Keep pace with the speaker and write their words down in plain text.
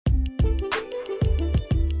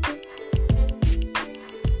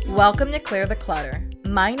Welcome to Clear the Clutter.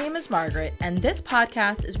 My name is Margaret, and this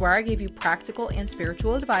podcast is where I give you practical and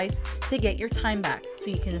spiritual advice to get your time back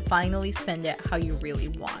so you can finally spend it how you really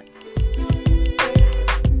want.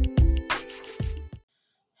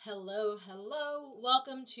 Hello.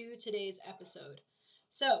 Welcome to today's episode.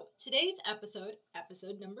 So, today's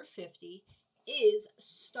episode number 50, is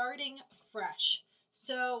starting fresh.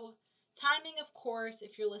 So, timing, of course,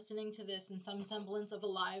 if you're listening to this in some semblance of a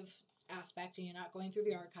live aspect and you're not going through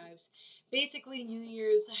the archives. Basically, New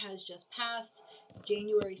Year's has just passed.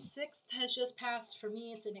 January 6th has just passed. For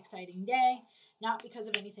me, it's an exciting day, not because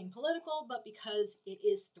of anything political, but because it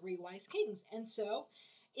is Three Wise Kings. And so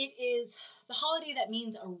it is the holiday that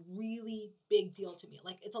means a really big deal to me.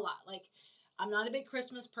 Like, it's a lot. Like, I'm not a big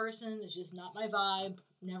Christmas person. It's just not my vibe.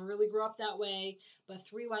 Never really grew up that way. But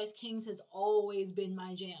Three Wise Kings has always been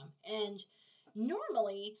my jam. And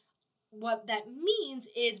normally, what that means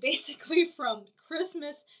is basically from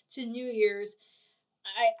Christmas to New Year's,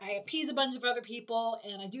 I appease a bunch of other people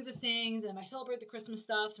and I do the things and I celebrate the Christmas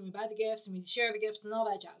stuff and we buy the gifts and we share the gifts and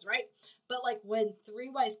all that jazz, right? But like when Three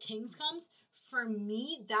Wise Kings comes, for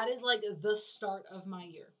me, that is like the start of my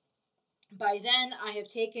year. By then, I have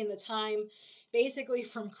taken the time basically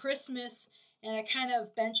from Christmas and I kind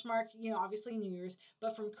of benchmark, obviously New Year's,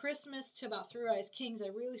 but from Christmas to about Three Wise Kings, I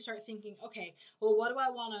really start thinking, okay, well, what do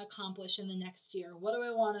I want to accomplish in the next year? What do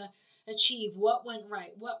I want to achieve? What went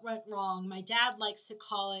right? What went wrong? My dad likes to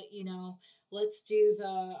call it, let's do the,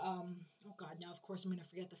 now, of course, I'm going to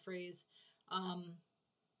forget the phrase.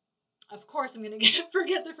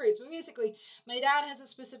 Forget the phrase. But basically, my dad has a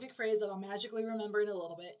specific phrase that I'll magically remember in a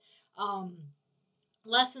little bit.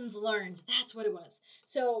 Lessons learned. That's what it was.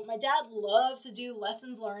 So my dad loves to do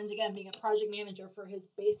lessons learned, again, being a project manager for his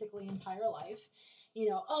basically entire life.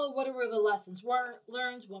 What were the lessons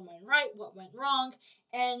learned? What went right? What went wrong?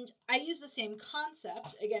 And I use the same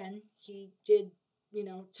concept. Again, he did,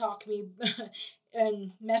 talk me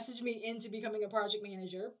and message me into becoming a project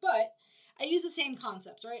manager, but I use the same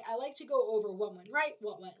concepts, right? I like to go over what went right,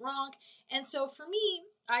 what went wrong. And so for me,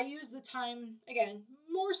 I use the time, again,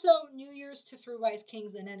 more so New Year's to Three Wise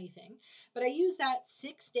Kings than anything. But I use that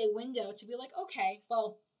 6-day window to be like, okay,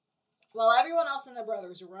 well, while everyone else and their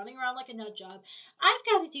brothers are running around like a nut job, I've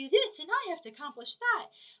got to do this and I have to accomplish that.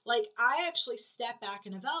 Like, I actually step back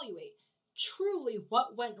and evaluate truly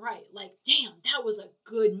what went right. Like, damn, that was a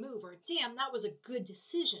good move, or damn, that was a good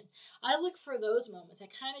decision. I look for those moments. I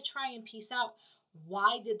kind of try and piece out,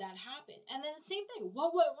 why did that happen? And then the same thing,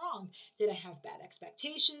 what went wrong? Did I have bad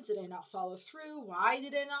expectations? Did I not follow through? Why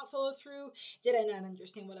did I not follow through? Did I not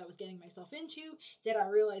understand what I was getting myself into? Did I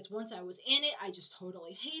realize once I was in it, I just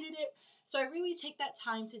totally hated it? So I really take that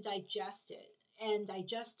time to digest it and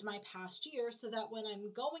digest my past year so that when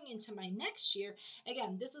I'm going into my next year,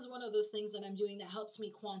 again, this is one of those things that I'm doing that helps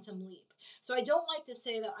me quantum leap. So I don't like to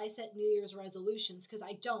say that I set New Year's resolutions, because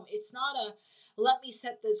I don't. It's not a let me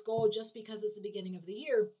set this goal just because it's the beginning of the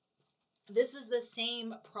year. This is the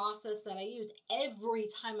same process that I use every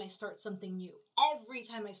time I start something new, every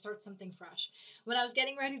time I start something fresh. When I was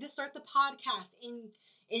getting ready to start the podcast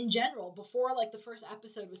in general, before like the first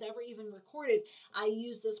episode was ever even recorded, I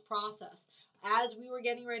used this process. As we were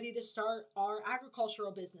getting ready to start our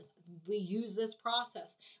agricultural business, we used this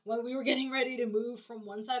process. When we were getting ready to move from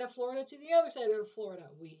one side of Florida to the other side of Florida,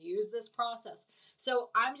 we used this process. So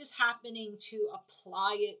I'm just happening to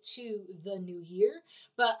apply it to the new year,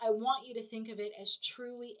 but I want you to think of it as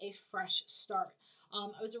truly a fresh start.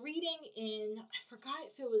 I was reading I forgot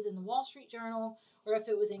if it was in the Wall Street Journal or if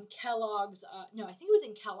it was in Kellogg's, I think it was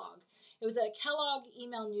in Kellogg. It was a Kellogg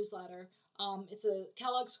email newsletter. It's a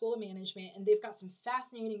Kellogg School of Management, and they've got some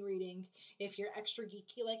fascinating reading if you're extra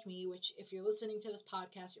geeky like me, which if you're listening to this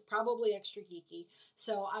podcast, you're probably extra geeky.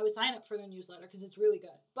 So I would sign up for their newsletter because it's really good.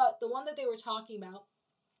 But the one that they were talking about,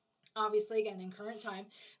 obviously, again, in current time,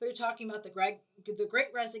 they were talking about the Great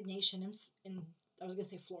Resignation in I was going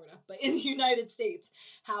to say Florida, but in the United States,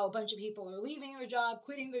 how a bunch of people are leaving their job,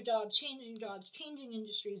 quitting their job, changing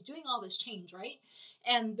industries, doing all this change, right?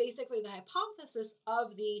 And basically the hypothesis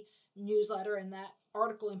of the newsletter and that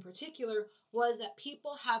article in particular was that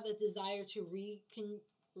people have the desire to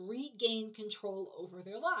regain control over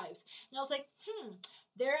their lives. And I was like,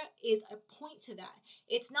 there is a point to that.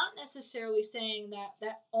 It's not necessarily saying that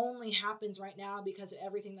that only happens right now because of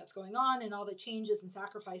everything that's going on and all the changes and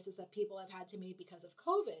sacrifices that people have had to make because of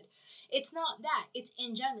COVID. It's not that. It's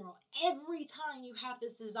in general. Every time you have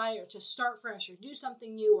this desire to start fresh or do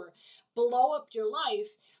something new or blow up your life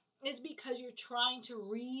is because you're trying to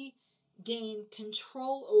regain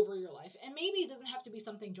control over your life. And maybe it doesn't have to be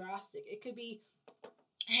something drastic. It could be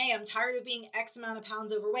hey, I'm tired of being X amount of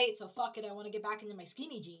pounds overweight, so fuck it, I want to get back into my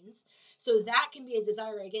skinny jeans. So that can be a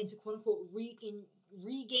desire, again, to quote unquote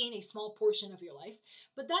regain a small portion of your life.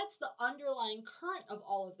 But that's the underlying current of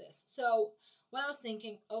all of this. So when I was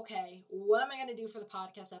thinking, okay, what am I going to do for the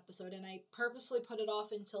podcast episode? And I purposely put it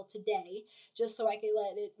off until today, just so I could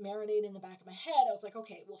let it marinate in the back of my head. I was like,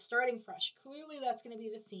 okay, well, starting fresh. Clearly, that's going to be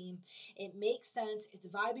the theme. It makes sense. It's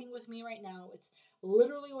vibing with me right now. It's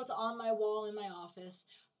literally what's on my wall in my office.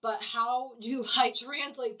 But how do I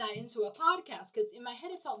translate that into a podcast? Because in my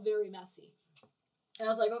head, it felt very messy. And I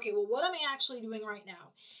was like, okay, well, what am I actually doing right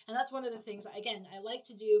now? And that's one of the things, again, I like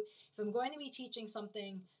to do. If I'm going to be teaching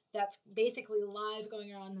something that's basically live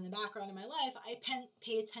going on in the background of my life, I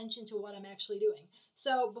pay attention to what I'm actually doing.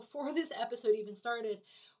 So before this episode even started,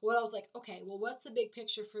 what I was like, okay, well, what's the big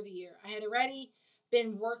picture for the year? I had already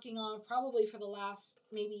been working on, probably for the last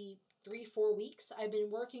maybe 3-4 weeks, I've been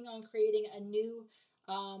working on creating a new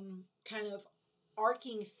kind of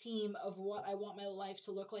arcing theme of what I want my life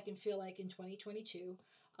to look like and feel like in 2022.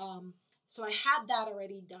 So I had that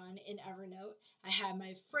already done in Evernote. I had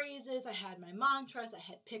my phrases, I had my mantras, I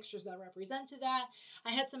had pictures that represented that.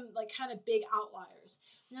 I had some like kind of big outliers.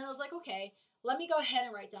 And then I was like, okay, let me go ahead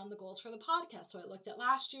and write down the goals for the podcast. So I looked at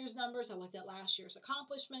last year's numbers, I looked at last year's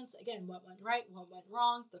accomplishments, again, what went right, what went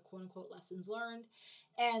wrong, the quote unquote lessons learned.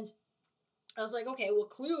 And I was like, okay, well,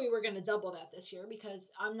 clearly we're going to double that this year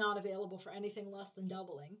because I'm not available for anything less than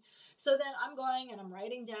doubling. So then I'm going and I'm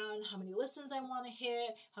writing down how many listens I want to hit,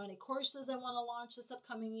 how many courses I want to launch this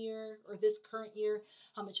upcoming year or this current year,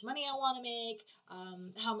 how much money I want to make,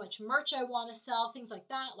 how much merch I want to sell, things like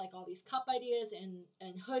that, like all these cup ideas and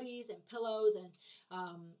hoodies and pillows and,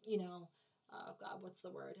 God, what's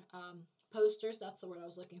the word? Posters, that's the word I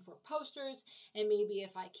was looking for, posters. And maybe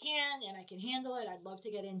if I can and I can handle it, I'd love to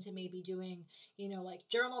get into maybe doing, like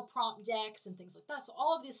journal prompt decks and things like that. So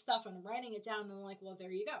all of this stuff, I'm writing it down and I'm like, well,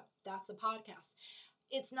 there you go. That's a podcast.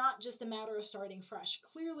 It's not just a matter of starting fresh.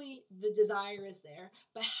 Clearly the desire is there,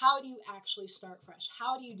 but how do you actually start fresh?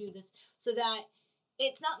 How do you do this so that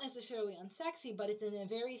it's not necessarily unsexy, but it's in a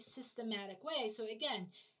very systematic way? So again,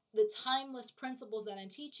 the timeless principles that I'm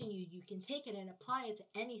teaching you, you can take it and apply it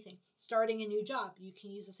to anything. Starting a new job, you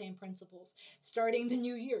can use the same principles. Starting the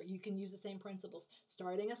new year, you can use the same principles.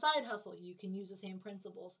 Starting a side hustle, you can use the same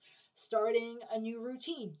principles. Starting a new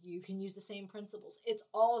routine, you can use the same principles. It's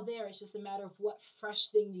all there. It's just a matter of what fresh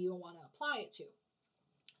thing do you want to apply it to.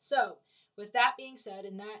 So, with that being said,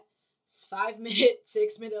 in that 5-minute,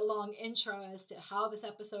 6-minute long intro as to how this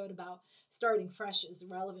episode about starting fresh is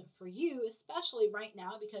relevant for you, especially right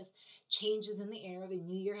now because change is in the air, the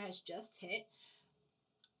new year has just hit.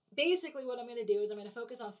 Basically, what I'm going to do is I'm going to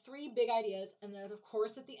focus on 3 big ideas, and then, of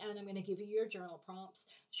course, at the end, I'm going to give you your journal prompts.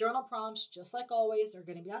 Journal prompts, just like always, they're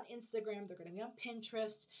going to be on Instagram, they're going to be on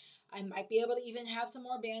Pinterest. I might be able to even have some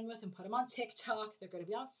more bandwidth and put them on TikTok. They're going to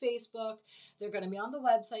be on Facebook. They're going to be on the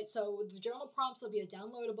website. So the journal prompts will be a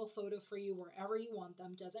downloadable photo for you wherever you want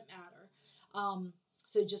them. Doesn't matter.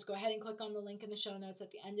 So just go ahead and click on the link in the show notes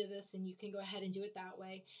at the end of this, and you can go ahead and do it that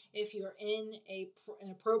way. If you're in an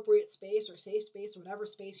appropriate space or safe space, or whatever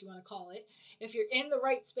space you want to call it, if you're in the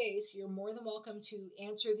right space, you're more than welcome to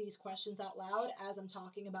answer these questions out loud as I'm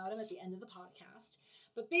talking about them at the end of the podcast.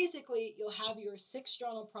 But basically, you'll have your 6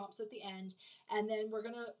 journal prompts at the end, and then we're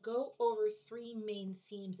going to go over 3 main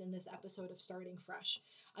themes in this episode of Starting Fresh.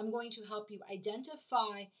 I'm going to help you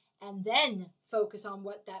identify and then focus on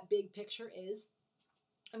what that big picture is.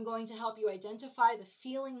 I'm going to help you identify the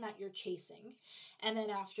feeling that you're chasing. And then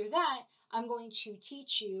after that, I'm going to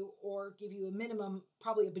teach you or give you a minimum,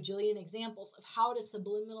 probably a bajillion examples of how to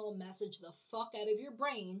subliminal message the fuck out of your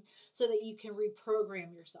brain so that you can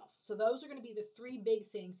reprogram yourself. So those are going to be the 3 big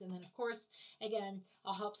things. And then, of course, again,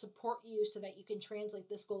 I'll help support you so that you can translate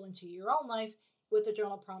this goal into your own life with the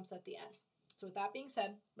journal prompts at the end. So with that being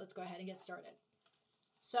said, let's go ahead and get started.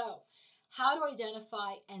 So, how to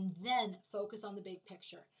identify and then focus on the big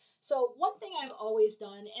picture. So one thing I've always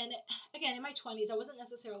done, and again, in my 20s, I wasn't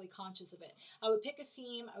necessarily conscious of it. I would pick a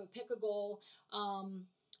theme, I would pick a goal.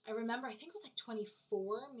 I remember, I think it was like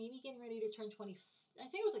 24, maybe getting ready to turn 20. I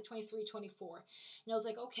think it was like 23, 24. And I was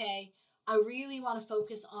like, okay, I really want to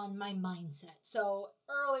focus on my mindset. So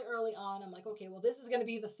early on, I'm like, okay, well, this is going to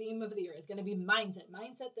be the theme of the year. It's going to be mindset.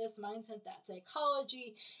 Mindset this, mindset that,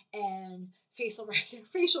 psychology and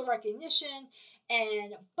facial recognition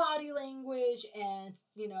and body language and,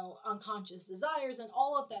 unconscious desires and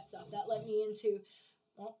all of that stuff. That led me into,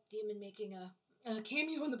 Demon making a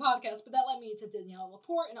cameo in the podcast, but that led me to Danielle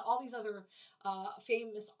Laporte and all these other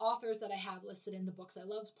famous authors that I have listed in the books I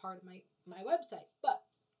love, part of my website. But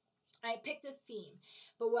I picked a theme,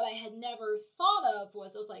 but what I had never thought of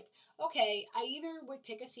was I was like, okay, I either would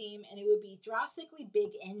pick a theme and it would be drastically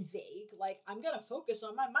big and vague, like I'm gonna focus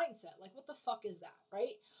on my mindset. Like, what the fuck is that,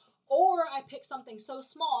 right? Or I pick something so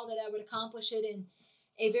small that I would accomplish it in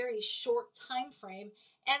a very short time frame,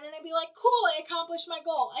 and then I'd be like, cool, I accomplished my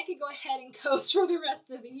goal. I could go ahead and coast for the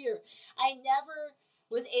rest of the year. I never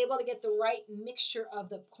was able to get the right mixture of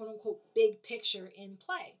the quote unquote big picture in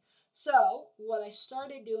play. So, what I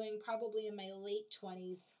started doing probably in my late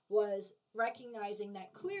 20s was recognizing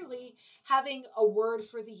that clearly having a word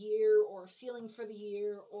for the year or a feeling for the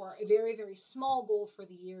year or a very, very small goal for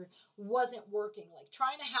the year wasn't working. Like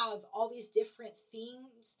trying to have all these different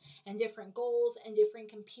themes and different goals and different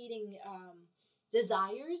competing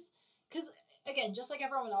desires. Because again, just like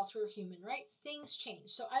everyone else, we're human, right? Things change.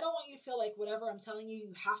 So I don't want you to feel like whatever I'm telling you,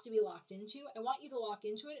 you have to be locked into. I want you to lock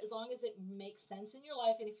into it as long as it makes sense in your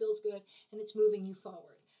life and it feels good and it's moving you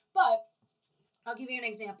forward. But I'll give you an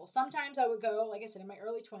example. Sometimes I would go, like I said, in my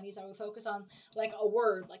early 20s, I would focus on like a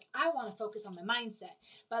word, like I want to focus on my mindset.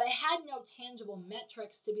 But I had no tangible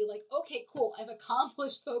metrics to be like, okay, cool, I've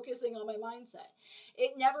accomplished focusing on my mindset.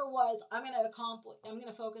 It never was, I'm going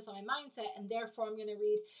to focus on my mindset, and therefore I'm going to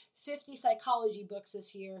read 50 psychology books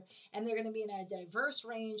this year, and they're going to be in a diverse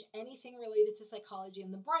range, anything related to psychology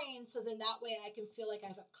in the brain, so then that way I can feel like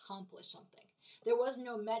I've accomplished something. There was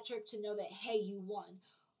no metric to know that, hey, you won.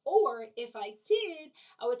 Or if I did,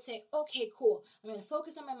 I would say, okay, cool, I'm going to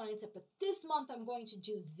focus on my mindset, but this month I'm going to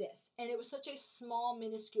do this. And it was such a small,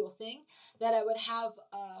 minuscule thing that I would have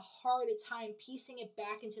a hard time piecing it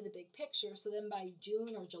back into the big picture. So then by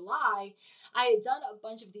June or July, I had done a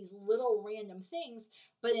bunch of these little random things,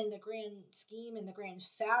 but in the grand scheme, in the grand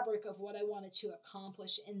fabric of what I wanted to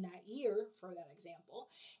accomplish in that year, for that example,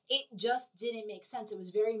 it just didn't make sense. It was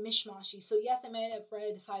very mishmashy. So yes, I might have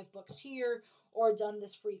read 5 books here, or done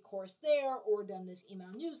this free course there, or done this email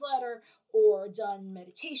newsletter, or done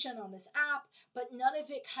meditation on this app, but none of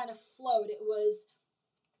it kind of flowed. It was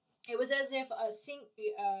as if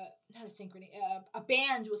a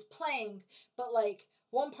band was playing, but like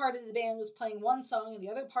one part of the band was playing one song and the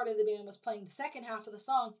other part of the band was playing the second half of the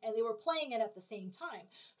song, and they were playing it at the same time.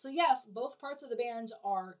 So yes, both parts of the band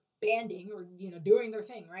are banding or doing their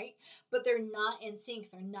thing, right? But they're not in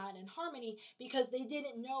sync, they're not in harmony, because they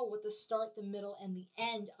didn't know what the start, the middle, and the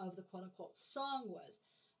end of the quote unquote song was.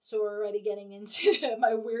 So we're already getting into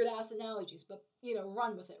my weird ass analogies, but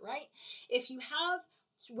run with it, right? If you have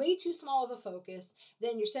way too small of a focus,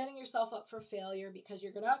 then you're setting yourself up for failure, because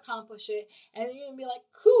you're going to accomplish it and you're going to be like,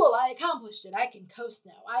 cool, I accomplished it, I can coast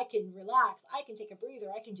now, I can relax, I can take a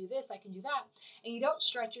breather, I can do this, I can do that, and you don't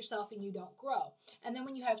stretch yourself and you don't grow. And then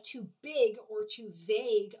when you have too big or too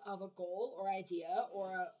vague of a goal or idea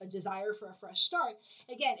or a desire for a fresh start,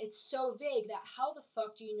 again, it's so vague that how the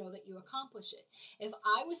fuck do you know that you accomplish it? If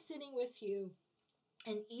I was sitting with you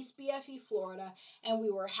in East BFE, Florida, and we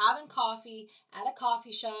were having coffee at a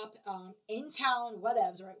coffee shop in town,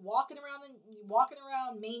 whatevs, right? Walking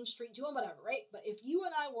around Main Street, doing whatever, right? But if you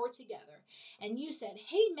and I were together, and you said,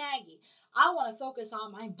 "Hey Maggie, I want to focus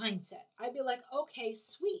on my mindset," I'd be like, "Okay,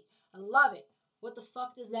 sweet, I love it. What the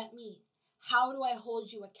fuck does that mean? How do I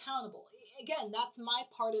hold you accountable?" Again, that's my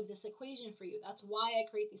part of this equation for you. That's why I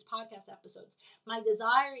create these podcast episodes. My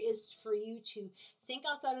desire is for you to think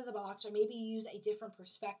outside of the box, or maybe use a different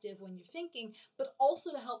perspective when you're thinking, but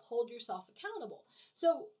also to help hold yourself accountable.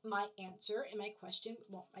 So my answer and my question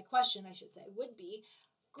I should say, would be,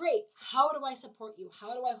 great, how do I support you?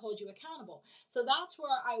 How do I hold you accountable? So that's where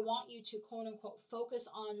I want you to quote unquote focus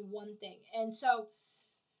on one thing. And so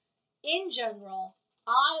in general,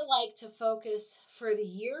 I like to focus for the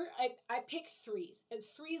year. I pick threes. If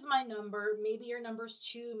 3 is my number, maybe your number's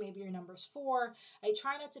 2, maybe your number's 4. I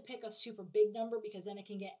try not to pick a super big number because then it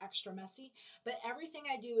can get extra messy. But everything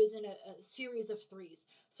I do is in a series of 3s.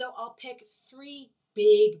 So I'll pick 3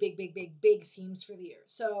 big themes for the year.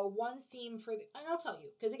 So one theme and I'll tell you,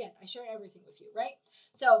 because again, I share everything with you, right?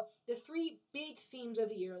 So the 3 big themes of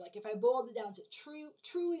the year, like if I boiled it down to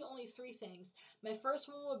truly only 3 things, my first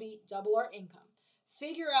one would be double our income.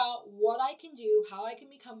 Figure out what I can do, how I can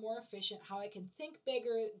become more efficient, how I can think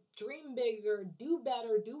bigger, dream bigger, do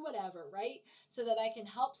better, do whatever, right? So that I can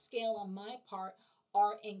help scale on my part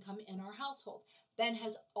our income in our household. Ben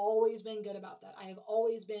has always been good about that. I have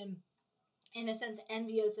always been, in a sense,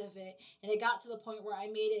 envious of it. And it got to the point where I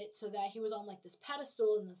made it so that he was on like this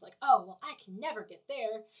pedestal and it's like, oh, well, I can never get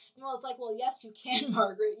there. And well, it's like, well, yes, you can,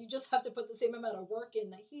 Margaret. You just have to put the same amount of work in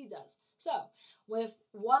that he does. So with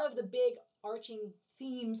one of the big arching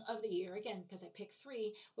themes of the year, again, because I picked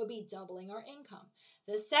 3, would be doubling our income.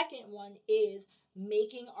 The second one is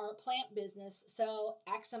making our plant business sell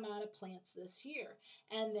X amount of plants this year.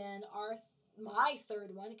 And then my third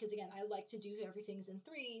one, because again, I like to do everything's in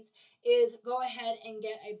threes, is go ahead and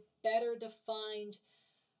get a better defined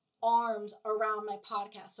arms around my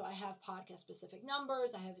podcast. So I have podcast specific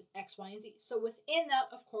numbers, I have X, Y, and Z. So within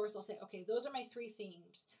that, of course, I'll say, okay, those are my three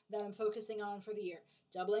themes that I'm focusing on for the year.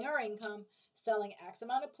 Doubling our income, selling X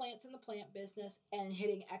amount of plants in the plant business, and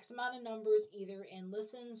hitting X amount of numbers either in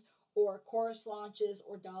listens or course launches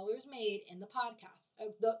or dollars made in the podcast.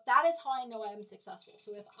 That is how I know I am successful.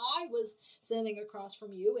 So if I was sitting across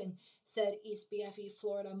from you and said East BFE,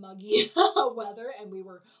 Florida, muggy weather, and we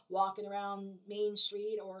were walking around Main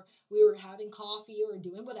Street, or we were having coffee or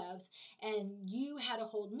doing whatevs, and you had to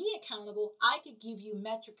hold me accountable, I could give you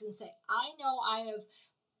metrics and say, I know I have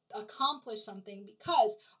accomplished something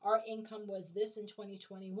because our income was this in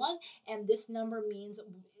 2021, and this number means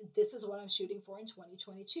this is what I'm shooting for in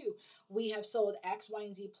 2022. We have sold X, Y,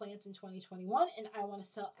 and Z plants in 2021, and I want to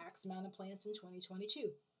sell X amount of plants in 2022.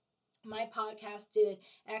 My podcast did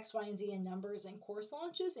X, Y, and Z in numbers and course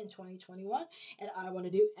launches in 2021, and I want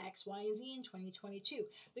to do X, Y, and Z in 2022.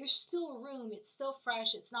 There's still room. It's still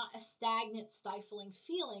fresh. It's not a stagnant, stifling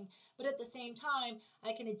feeling, but at the same time,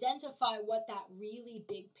 I can identify what that really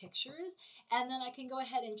big picture is, and then I can go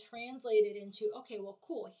ahead and translate it into, okay, well,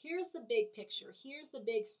 cool. Here's the big picture. Here's the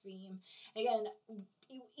big theme. Again,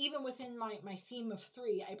 even within my theme of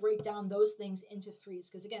three, I break down those things into threes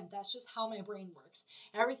because, again, that's just how my brain works.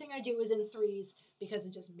 Everything I do is in threes because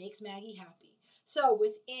it just makes Maggie happy. So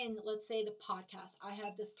within, let's say, the podcast, I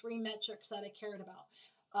have the three metrics that I cared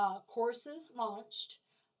about. Courses launched,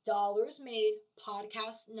 dollars made,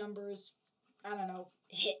 podcast numbers,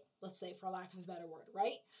 hit, let's say, for lack of a better word,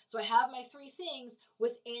 right? So I have my three things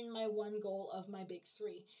within my one goal of my big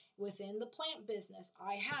three. Within the plant business,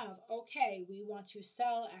 I have, okay, we want to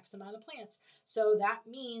sell X amount of plants. So that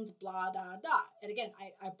means blah, blah, blah. And again,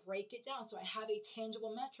 I break it down. So I have a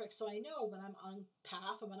tangible metric. So I know when I'm on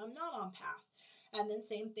path and when I'm not on path. And then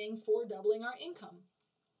same thing for doubling our income.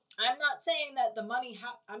 I'm not saying that the money,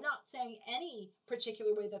 I'm not saying any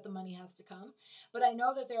particular way that the money has to come, but I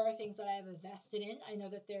know that there are things that I have invested in. I know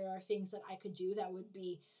that there are things that I could do that would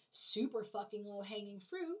be super fucking low hanging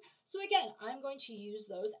fruit. So again, I'm going to use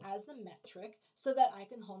those as the metric so that I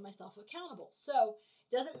can hold myself accountable. So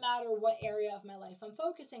it doesn't matter what area of my life I'm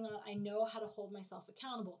focusing on, I know how to hold myself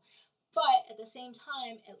accountable. But at the same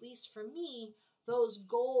time, at least for me, those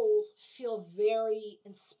goals feel very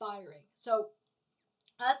inspiring. So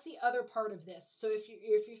that's the other part of this. So if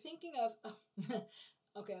you're thinking of,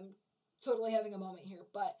 okay, I'm totally having a moment here,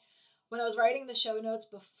 but when I was writing the show notes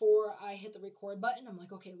before I hit the record button, I'm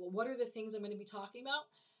like, okay, well, what are the things I'm going to be talking about?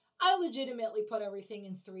 I legitimately put everything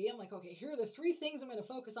in three. I'm like, okay, here are the three things I'm going to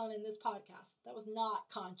focus on in this podcast. That was not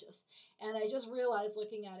conscious. And I just realized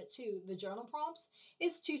looking at it too, the journal prompts,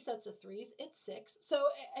 it's 2 sets of threes. It's 6. So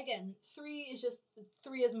again, three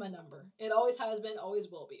is my number. It always has been, always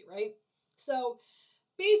will be, right? So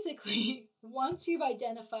basically, once you've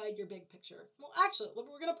identified your big picture, well, actually,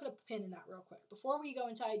 we're going to put a pin in that real quick before we go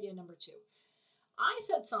into idea number 2. I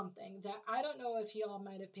said something that I don't know if y'all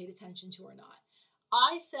might have paid attention to or not.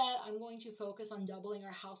 I said I'm going to focus on doubling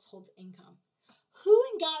our household's income. Who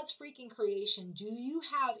in God's freaking creation do you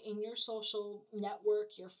have in your social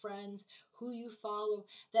network, your friends, who you follow,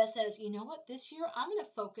 that says, you know what, this year I'm going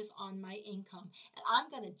to focus on my income and I'm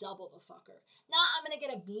going to double the fucker. Now I'm going to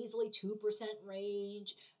get a measly 2%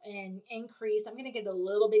 range and increase. I'm going to get a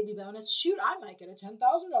little baby bonus. Shoot, I might get a $10,000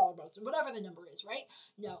 bonus, whatever the number is, right?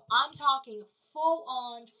 No, I'm talking full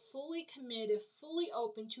on, fully committed, fully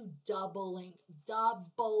open to doubling.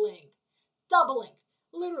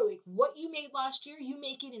 Literally, what you made last year, you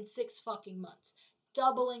make it in 6 fucking months.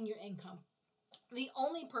 Doubling your income. The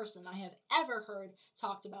only person I have ever heard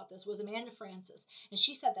talked about this was Amanda Francis, and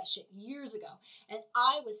she said that shit years ago, and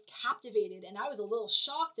I was captivated, and I was a little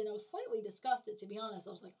shocked, and I was slightly disgusted, to be honest.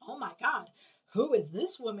 I was like, oh my God, who is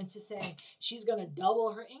this woman to say she's going to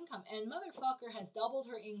double her income? And motherfucker has doubled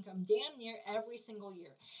her income damn near every single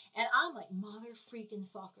year. And I'm like, mother freaking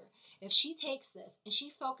fucker. If she takes this and she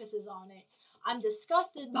focuses on it, I'm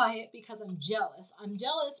disgusted by it because I'm jealous. I'm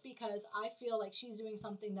jealous because I feel like she's doing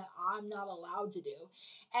something that I'm not allowed to do.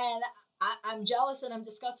 And I'm jealous and I'm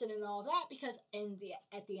disgusted and all of that because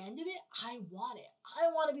at the end of it, I want it.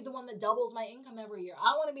 I want to be the one that doubles my income every year.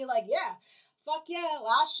 I want to be like, yeah, fuck yeah,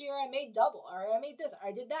 last year I made double, or I made this, or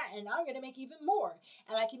I did that, and I'm going to make even more.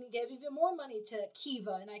 And I can give even more money to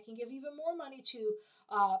Kiva, and I can give even more money to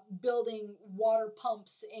building water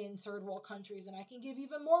pumps in third world countries, and I can give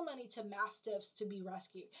even more money to mastiffs to be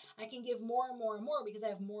rescued. I can give more and more and more because I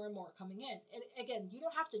have more and more coming in. And again, you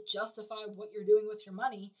don't have to justify what you're doing with your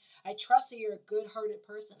money. I trust that you're a good-hearted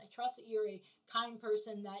person. I trust that you're a kind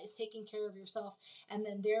person that is taking care of yourself, and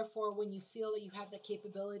then therefore when you feel that you have the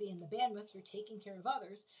capability and the bandwidth, you're taking care of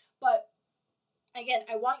others. But again,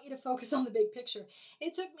 I want you to focus on the big picture.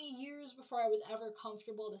 It took me years before I was ever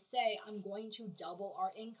comfortable to say, I'm going to double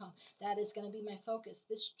our income. That is going to be my focus.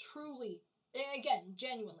 This truly, again,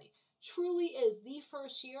 genuinely, truly is the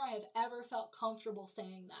first year I have ever felt comfortable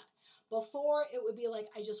saying that. Before, it would be like,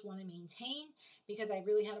 I just want to maintain, because I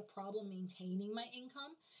really had a problem maintaining my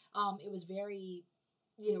income. It was very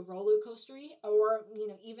roller coastery, or,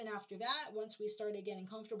 even after that, once we started getting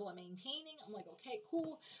comfortable at maintaining, I'm like, okay,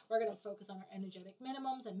 cool. We're going to focus on our energetic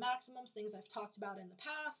minimums and maximums, things I've talked about in the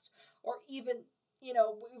past, or even,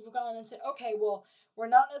 we've gone and said, okay, well, we're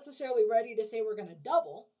not necessarily ready to say we're going to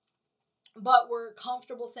double, but we're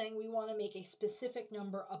comfortable saying we want to make a specific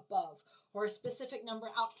number above or a specific number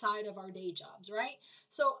outside of our day jobs, right?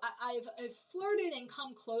 So I've flirted and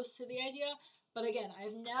come close to the idea, but again,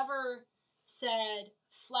 I've never said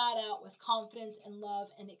flat out with confidence and love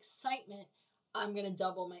and excitement, I'm going to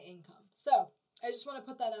double my income. So I just want to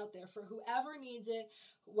put that out there for whoever needs it,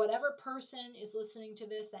 whatever person is listening to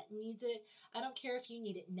this that needs it. I don't care if you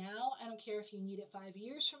need it now. I don't care if you need it 5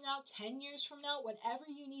 years from now, 10 years from now, whenever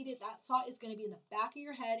you need it, that thought is going to be in the back of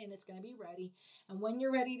your head and it's going to be ready. And when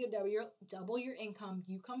you're ready to double your income,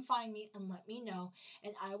 you come find me and let me know,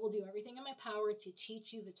 and I will do everything in my power to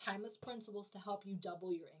teach you the timeless principles to help you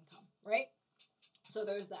double your income, right? So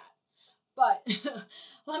there's that. But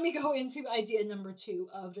let me go into idea number 2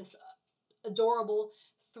 of this adorable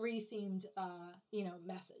 3-themed,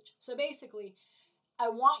 message. So basically, I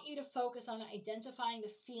want you to focus on identifying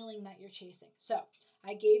the feeling that you're chasing. So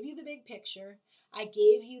I gave you the big picture. I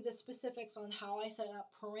gave you the specifics on how I set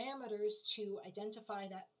up parameters to identify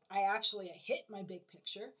that I hit my big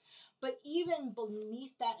picture. But even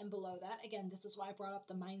beneath that and below that, again, this is why I brought up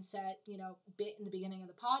the mindset, bit in the beginning of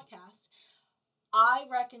the podcast. I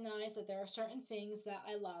recognize that there are certain things that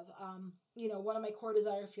I love. One of my core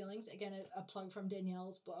desire feelings, again, a plug from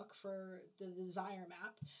Danielle's book for the desire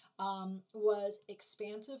map, was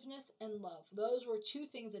expansiveness and love. Those were 2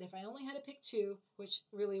 things that if I only had to pick 2, which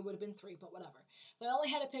really would have been 3, but whatever. If I only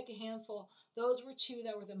had to pick a handful, those were 2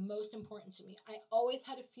 that were the most important to me. I always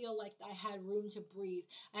had to feel like I had room to breathe.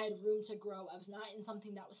 I had room to grow. I was not in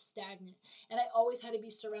something that was stagnant. And I always had to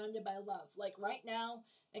be surrounded by love. Like right now,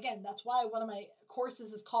 again, that's why one of my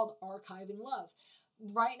courses is called Archiving Love.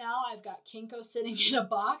 Right now, I've got Kinko sitting in a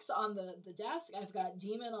box on the desk. I've got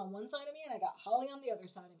Demon on one side of me, and I got Holly on the other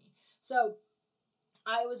side of me. So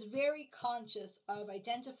I was very conscious of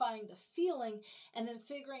identifying the feeling and then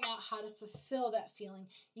figuring out how to fulfill that feeling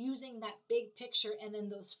using that big picture and then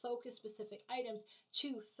those focus-specific items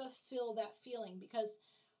to fulfill that feeling. Because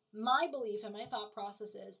my belief and my thought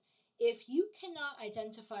process is, if you cannot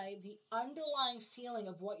identify the underlying feeling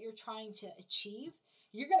of what you're trying to achieve,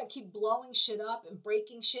 you're going to keep blowing shit up and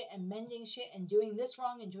breaking shit and mending shit and doing this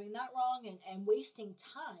wrong and doing that wrong and wasting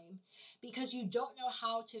time because you don't know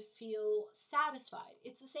how to feel satisfied.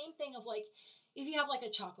 It's the same thing of like, if you have like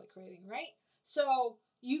a chocolate craving, right? So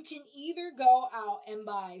you can either go out and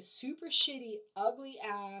buy super shitty, ugly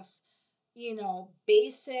ass,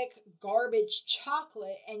 basic garbage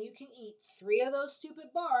chocolate, and you can eat 3 of those stupid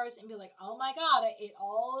bars and be like, oh my God, I ate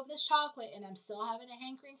all of this chocolate and I'm still having a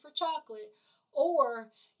hankering for chocolate. Or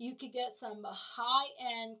you could get some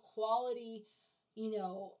high-end quality,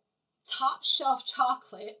 top shelf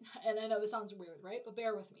chocolate. And I know this sounds weird, right? But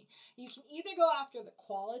bear with me. You can either go after the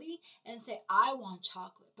quality and say, I want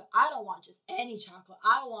chocolate, but I don't want just any chocolate.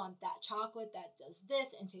 I want that chocolate that does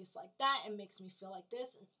this and tastes like that and makes me feel like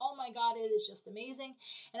this. And oh my God, it is just amazing.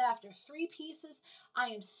 And after 3 pieces, I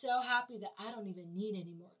am so happy that I don't even need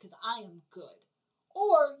any more because I am good.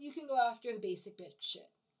 Or you can go after the basic bitch shit,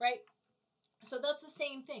 right? So that's the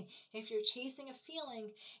same thing. If you're chasing a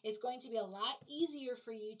feeling, it's going to be a lot easier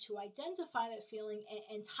for you to identify that feeling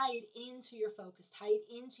and tie it into your focus, tie it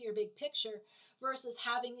into your big picture versus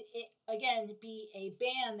having it, again, be a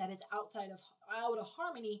band that is out of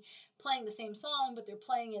harmony playing the same song, but they're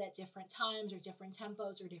playing it at different times or different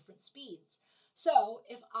tempos or different speeds. So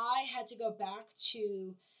if I had to go back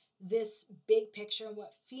to this big picture and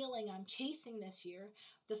what feeling I'm chasing this year,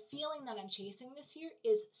 the feeling that I'm chasing this year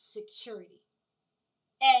is security.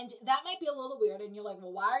 And that might be a little weird, and you're like,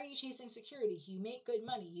 well, why are you chasing security? You make good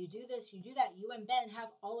money, you do this, you do that. You and Ben have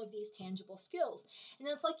all of these tangible skills. And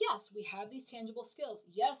it's like, yes, we have these tangible skills.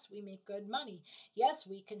 Yes, we make good money. Yes,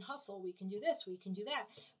 we can hustle, we can do this, we can do that.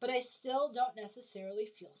 But I still don't necessarily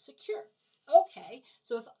feel secure. Okay,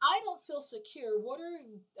 so if I don't feel secure, what are,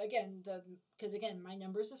 because again, my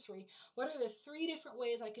numbers are 3, what are the 3 different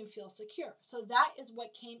ways I can feel secure? So that is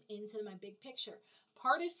what came into my big picture.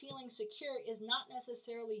 Part of feeling secure is not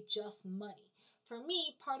necessarily just money. For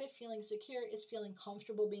me, part of feeling secure is feeling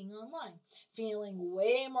comfortable being online, feeling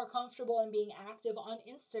way more comfortable in being active on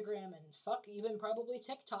Instagram and even probably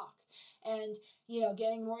TikTok, and,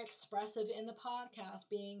 getting more expressive in the podcast,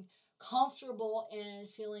 being comfortable and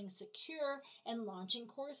feeling secure and launching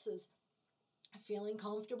courses, feeling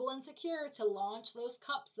comfortable and secure to launch those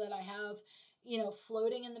cups that I have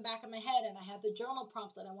floating in the back of my head, and I have the journal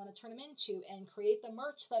prompts that I want to turn them into and create the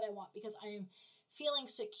merch that I want, because I am feeling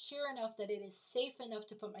secure enough that it is safe enough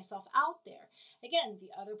to put myself out there. Again,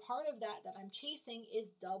 the other part of that I'm chasing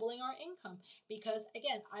is doubling our income, because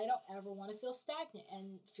again, I don't ever want to feel stagnant,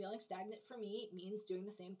 and feeling stagnant for me means doing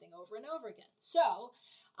the same thing over and over again. So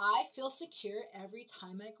I feel secure every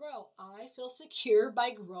time I grow. I feel secure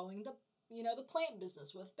by growing the plant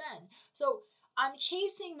business with Ben. So I'm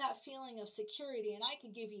chasing that feeling of security, and I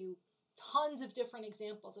could give you tons of different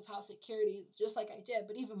examples of how security, just like I did,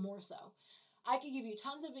 but even more so. I could give you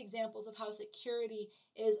tons of examples of how security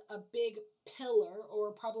is a big pillar,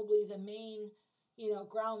 or probably the main,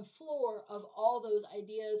 ground floor of all those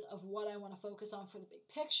ideas of what I want to focus on for the big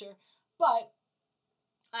picture. But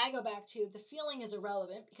I go back to the feeling is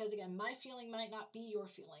irrelevant, because again, my feeling might not be your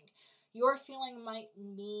feeling. Your feeling might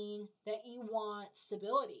mean that you want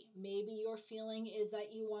stability. Maybe your feeling is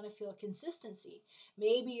that you want to feel consistency.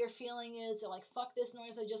 Maybe your feeling is like, fuck this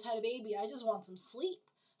noise, I just had a baby, I just want some sleep.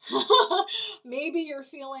 Maybe your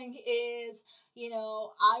feeling is,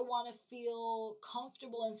 I want to feel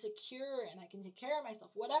comfortable and secure and I can take care of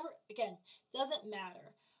myself. Whatever, again, doesn't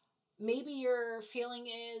matter. Maybe your feeling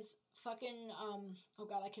is fucking, oh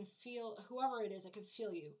God, I can feel, whoever it is, I can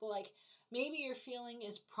feel you. But like, maybe your feeling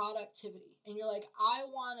is productivity, and you're like, I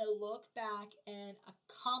want to look back and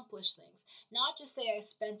accomplish things. Not just say I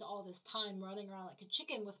spent all this time running around like a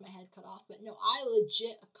chicken with my head cut off, but no, I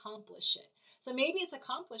legit accomplished it. So maybe it's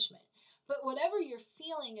accomplishment. But whatever your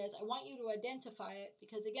feeling is, I want you to identify it,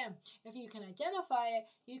 because again, if you can identify it,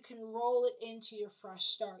 you can roll it into your fresh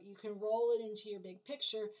start. You can roll it into your big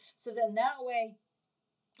picture. So then that way,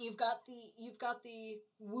 you've got the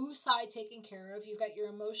woo side taken care of, you've got your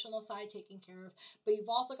emotional side taken care of, but you've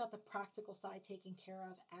also got the practical side taken care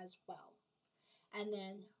of as well. And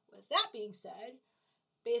then with that being said,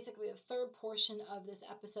 basically the third portion of this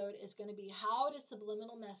episode is going to be how to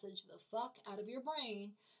subliminal message the fuck out of your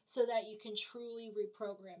brain so that you can truly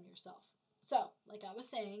reprogram yourself. So, like I was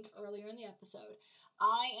saying earlier in the episode,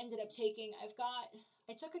 I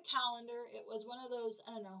took a calendar. It was one of those,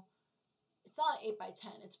 I don't know, it's not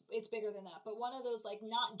 8x10, it's bigger than that, but one of those, like,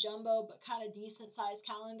 not jumbo, but kind of decent sized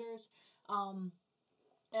calendars. And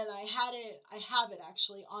I have it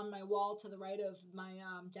actually on my wall to the right of my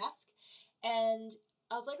desk. And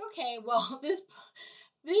I was like, okay, well, this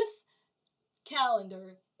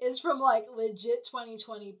calendar is from like legit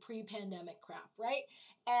 2020 pre-pandemic crap, right?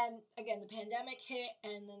 And again, the pandemic hit,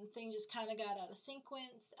 and then things just kind of got out of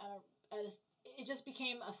sequence. It just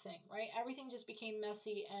became a thing, right? Everything just became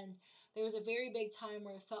messy, and there was a very big time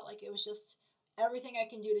where it felt like it was just everything I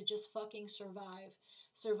can do to just fucking survive.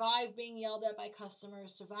 Survive being yelled at by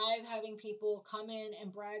customers, survive having people come in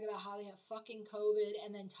and brag about how they have fucking COVID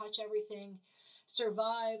and then touch everything,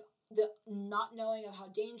 survive the not knowing of how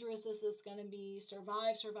dangerous this is going to be,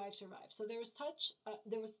 survive. So there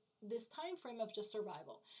was this time frame of just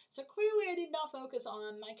survival. So clearly I did not focus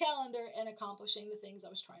on my calendar and accomplishing the things I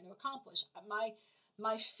was trying to accomplish.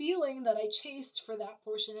 My feeling that I chased for that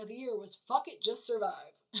portion of the year was, fuck it, just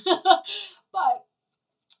survive. But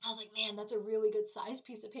I was like, man, that's a really good size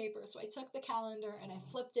piece of paper. So I took the calendar and I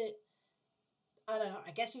flipped it, I don't know,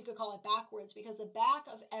 I guess you could call it backwards, because the back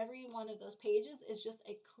of every one of those pages is just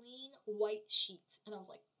a clean white sheet. And I was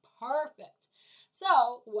like, perfect.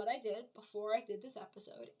 So what I did before I did this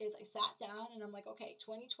episode is I sat down and I'm like, okay,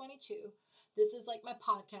 2022, this is like my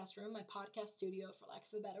podcast room, my podcast studio, for lack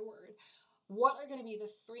of a better word. What are going to be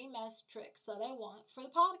the 3 metrics that I want for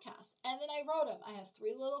the podcast? And then I wrote them. I have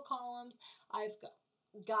 3 little columns. I've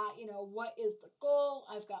got, what is the goal?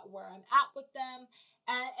 I've got where I'm at with them.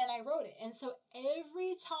 And I wrote it. And so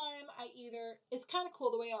every time it's kind of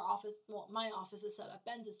cool the way my office is set up.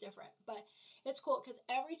 Ben's is different. But it's cool because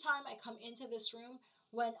every time I come into this room,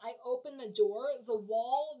 when I open the door, the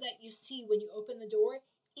wall that you see when you open the door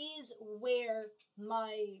is where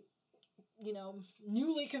my,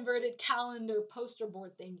 newly converted calendar poster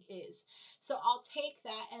board thing is. So I'll take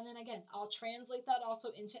that, and then again, I'll translate that also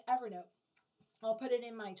into Evernote. I'll put it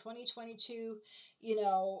in my 2022,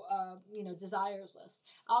 desires list.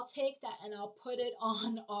 I'll take that and I'll put it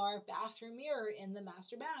on our bathroom mirror in the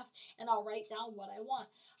master bath, and I'll write down what I want.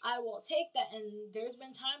 I will take that, and there's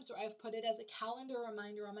been times where I've put it as a calendar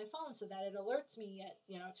reminder on my phone so that it alerts me at,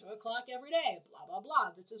 2:00 every day, blah, blah, blah.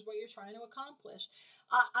 This is what you're trying to accomplish.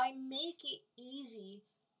 I make it easy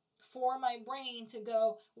for my brain to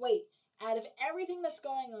go, wait, out of everything that's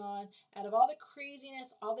going on, out of all the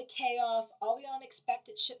craziness, all the chaos, all the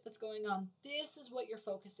unexpected shit that's going on, this is what you're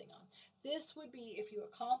focusing on. This would be, if you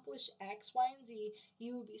accomplish X, Y, and Z,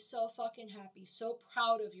 you would be so fucking happy, so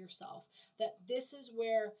proud of yourself that this is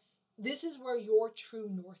where your true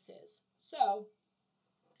north is. So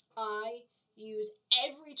I use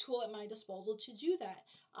every tool at my disposal to do that.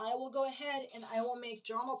 I will go ahead and I will make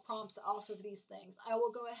journal prompts off of these things. I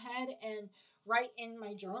will go ahead and write in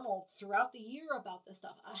my journal throughout the year about this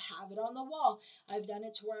stuff. I have it on the wall. I've done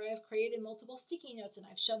it to where I've created multiple sticky notes, and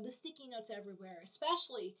I've shoved the sticky notes everywhere,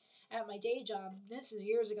 especially at my day job. This is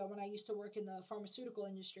years ago when I used to work in the pharmaceutical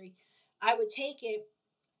industry. I would take it,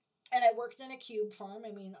 and I worked in a cube farm.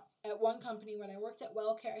 I mean, at one company when I worked at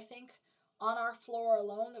WellCare, I think on our floor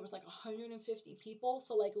alone, there was like 150 people.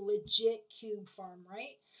 So like legit cube farm,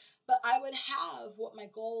 right? But I would have what my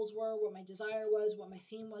goals were, what my desire was, what my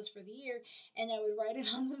theme was for the year, and I would write it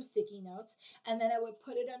on some sticky notes, and then I would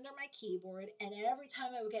put it under my keyboard, and every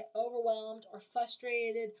time I would get overwhelmed or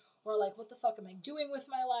frustrated or like, what the fuck am I doing with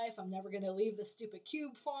my life? I'm never going to leave this stupid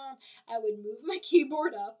cube farm. I would move my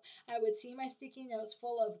keyboard up. I would see my sticky notes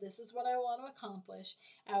full of, this is what I want to accomplish.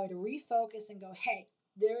 I would refocus and go, hey,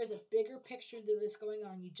 there is a bigger picture to this going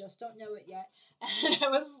on. You just don't know it yet. And I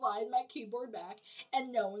would slide my keyboard back,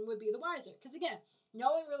 and no one would be the wiser. Because again,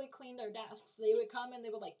 no one really cleaned their desks. They would come and they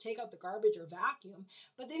would like take out the garbage or vacuum,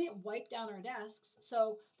 but they didn't wipe down our desks.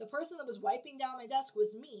 So the person that was wiping down my desk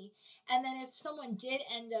was me. And then if someone did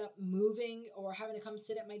end up moving or having to come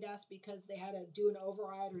sit at my desk because they had to do an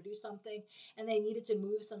override or do something and they needed to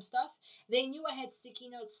move some stuff, they knew I had sticky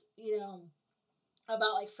notes,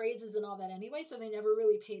 about like phrases and all that anyway, so they never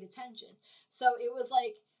really paid attention. So it was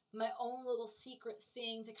like my own little secret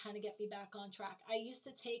thing to kind of get me back on track. I used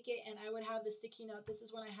to take it and I would have the sticky note. This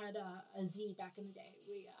is when I had a Z back in the day.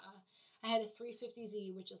 I had a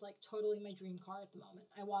 350Z, which is like totally my dream car at the moment.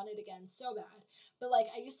 I want it again so bad. But like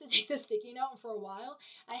I used to take the sticky note, and for a while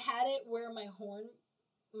I had it where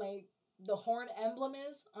the horn emblem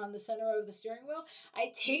is on the center of the steering wheel.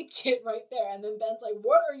 I taped it right there, and then Ben's like,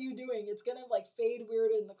 what are you doing? It's gonna like fade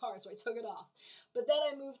weird in the car. So I took it off. But then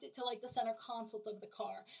I moved it to like the center console of the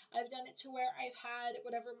car. I've done it to where I've had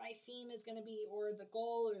whatever my theme is going to be, or the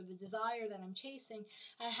goal or the desire that I'm chasing.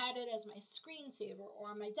 I had it as my screensaver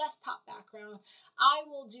or my desktop background. I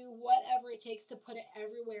will do whatever it takes to put it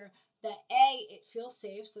everywhere that A, it feels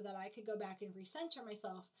safe so that I could go back and recenter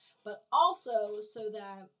myself, but also so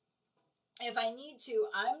that if I need to,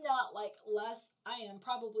 I'm not like I am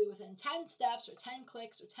probably within 10 steps or 10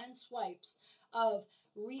 clicks or 10 swipes of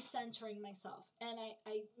recentering myself. And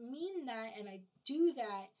I mean that, and I do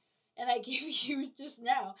that, and I give you just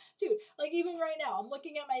now, dude, like even right now, I'm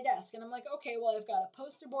looking at my desk and I'm like, okay, well, I've got a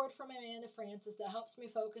poster board from Amanda Frances that helps me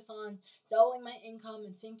focus on doubling my income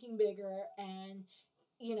and thinking bigger and,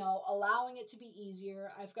 allowing it to be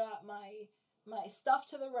easier. I've got my stuff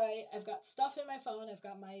to the right. I've got stuff in my phone. I've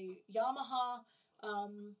got my Yamaha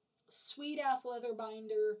sweet ass leather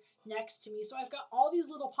binder next to me. So I've got all these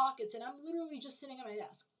little pockets, and I'm literally just sitting at my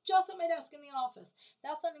desk, just at my desk in the office.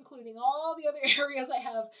 That's not including all the other areas I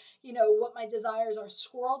have, what my desires are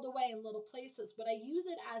squirreled away in little places, but I use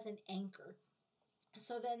it as an anchor.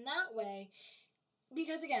 So then that way,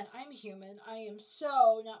 because again, I'm human, I am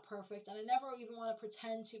so not perfect, and I never even want to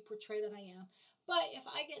pretend to portray that I am. But if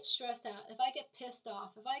I get stressed out, if I get pissed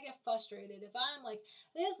off, if I get frustrated, if I'm like,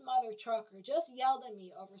 this mother trucker just yelled at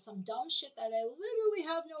me over some dumb shit that I literally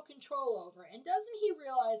have no control over, and doesn't he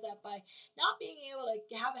realize that by not being able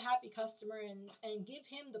to have a happy customer and give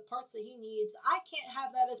him the parts that he needs, I can't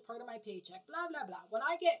have that as part of my paycheck, blah, blah, blah. When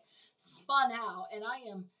I get spun out and I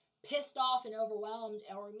am pissed off and overwhelmed,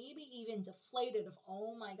 or maybe even deflated of,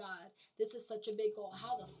 oh my God, this is such a big goal,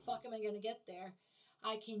 how the fuck am I going to get there?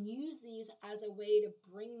 I can use these as a way to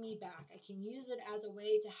bring me back. I can use it as a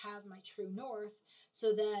way to have my true north,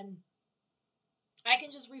 so then I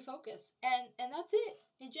can just refocus. And that's it.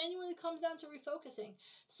 It genuinely comes down to refocusing.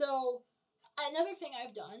 So another thing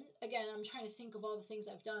I've done, again, I'm trying to think of all the things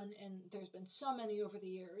I've done, and there's been so many over the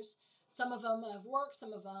years. Some of them have worked,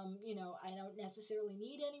 some of them, I don't necessarily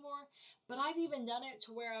need anymore. But I've even done it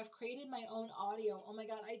to where I've created my own audio. Oh my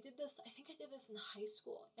God, I think I did this in high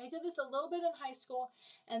school. I did this a little bit in high school,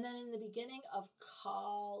 and then in the beginning of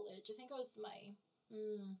college. I think it was I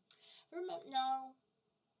remember, no,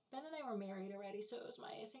 Ben and I were married already, so it was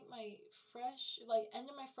I think my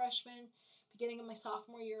end of my freshman, beginning of my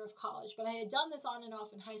sophomore year of college. But I had done this on and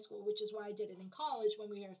off in high school, which is why I did it in college when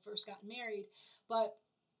we had first gotten married. But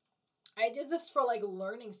I did this for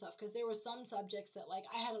learning stuff, because there were some subjects that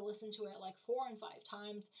I had to listen to it 4 and 5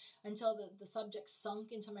 times until the subject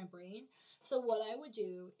sunk into my brain. So what I would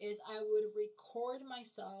do is I would record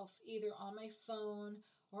myself either on my phone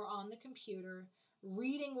or on the computer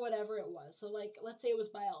reading whatever it was. So let's say it was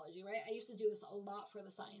biology, right? I used to do this a lot for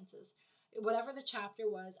the sciences. Whatever the chapter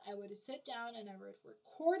was, I would sit down and I would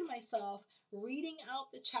record myself reading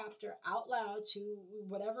out the chapter out loud to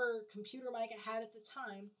whatever computer mic I had at the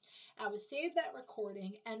time. I would save that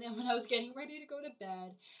recording, and then when I was getting ready to go to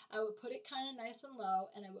bed, I would put it kind of nice and low,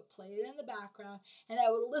 and I would play it in the background, and I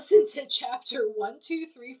would listen to chapter 1, 2,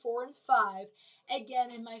 3, 4, and 5 again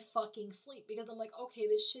in my fucking sleep, because I'm like, okay,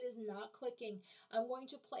 this shit is not clicking. I'm going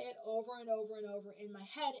to play it over and over and over in my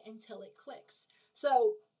head until it clicks.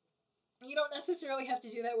 So you don't necessarily have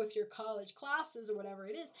to do that with your college classes or whatever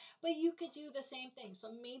it is, but you could do the same thing.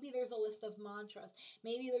 So maybe there's a list of mantras.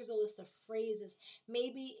 Maybe there's a list of phrases.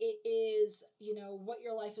 Maybe it is, what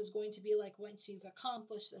your life is going to be like once you've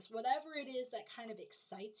accomplished this. Whatever it is that kind of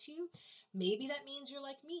excites you, maybe that means you're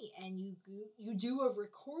like me and you do a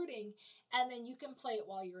recording, and then you can play it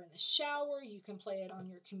while you're in the shower. You can play it on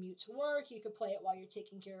your commute to work. You can play it while you're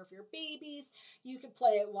taking care of your babies. You could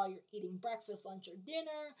play it while you're eating breakfast, lunch, or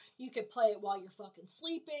dinner. You could play it while you're fucking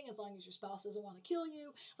sleeping, as long as your spouse doesn't want to kill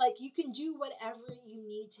you. You can do whatever you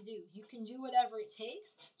need to do. You can do whatever it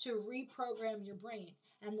takes to reprogram your brain.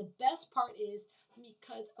 And the best part is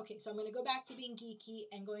so I'm going to go back to being geeky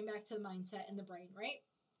and going back to the mindset and the brain, right?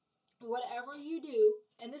 Whatever you do,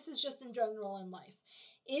 and this is just in general in life,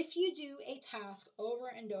 if you do a task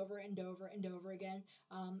over and over and over and over again,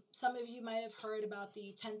 some of you might have heard about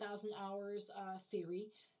the 10,000 hours theory,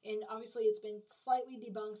 and obviously it's been slightly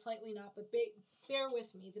debunked, slightly not, but bear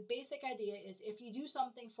with me. The basic idea is if you do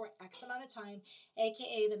something for X amount of time,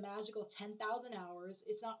 aka the magical 10,000 hours,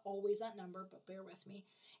 it's not always that number, but bear with me.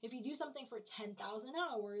 If you do something for 10,000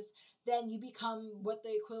 hours, then you become what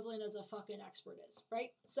the equivalent as a fucking expert is, right?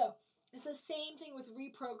 So it's the same thing with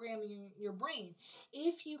reprogramming your brain.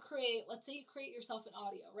 If you let's say you create yourself an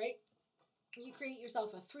audio, right? You create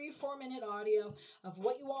yourself a 3-4 minute audio of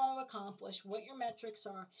what you want to accomplish, what your metrics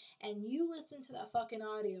are, and you listen to that fucking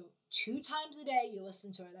audio 2 times a day. You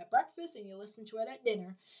listen to it at breakfast, and you listen to it at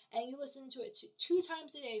dinner, and you listen to it 2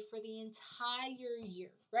 times a day for the entire year,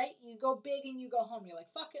 right? You go big and you go home. You're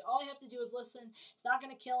like, fuck it, all I have to do is listen. It's not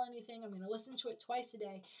going to kill anything. I'm going to listen to it twice a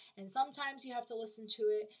day, and sometimes you have to listen to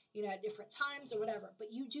it, at different times or whatever,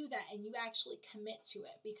 but you do that and you actually commit to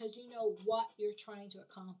it because you know what you're trying to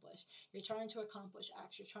accomplish. You're trying to accomplish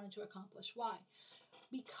X. You're trying to accomplish Y.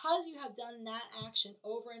 Because you have done that action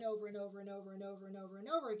over and over and over and over and over and over and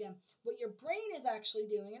over again, what your brain is actually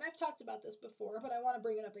doing, and I've talked about this before, but I want to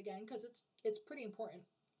bring it up again because it's pretty important.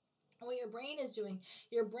 What your brain is doing,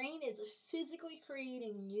 your brain is physically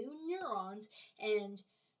creating new neurons, and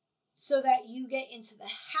so that you get into the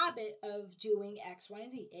habit of doing X, Y,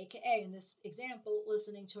 and Z, aka in this example,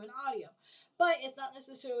 listening to an audio. But it's not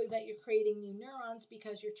necessarily that you're creating new neurons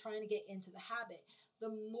because you're trying to get into the habit. The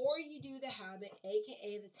more you do the habit,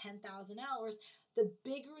 aka the 10,000 hours, the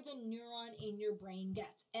bigger the neuron in your brain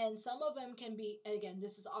gets. And some of them can be, again,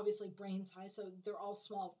 this is obviously brain size, so they're all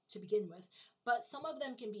small to begin with, but some of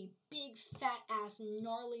them can be big, fat ass,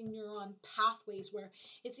 gnarly neuron pathways where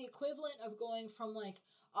it's the equivalent of going from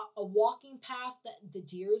a walking path that the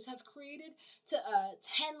deers have created to a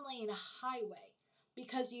 10-lane highway,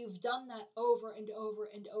 because you've done that over and over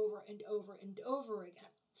and over and over and over again.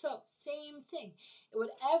 So, same thing.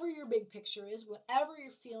 Whatever your big picture is, whatever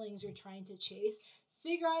your feelings you're trying to chase,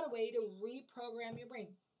 figure out a way to reprogram your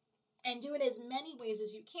brain. And do it as many ways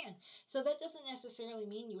as you can. So that doesn't necessarily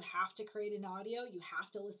mean you have to create an audio, you have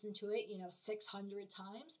to listen to it, 600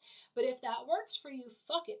 times. But if that works for you,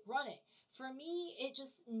 fuck it, run it. For me, it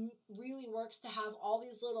just really works to have all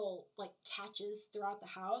these little catches throughout the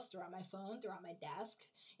house, throughout my phone, throughout my desk,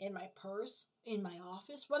 in my purse, in my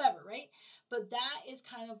office, whatever, right? But that is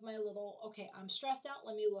kind of my little, okay, I'm stressed out,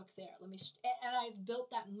 let me look there. And I've built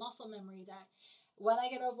that muscle memory that when I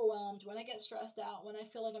get overwhelmed, when I get stressed out, when I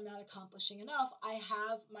feel like I'm not accomplishing enough, I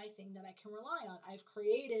have my thing that I can rely on. I've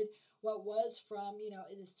created what was from,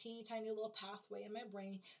 this teeny tiny little pathway in my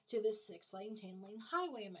brain to this 6-lane, 10-lane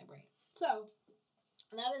highway in my brain. So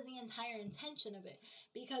that is the entire intention of it.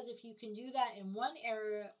 Because if you can do that in one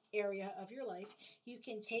area of your life, you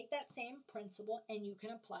can take that same principle and you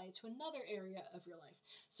can apply it to another area of your life.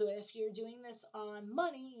 So if you're doing this on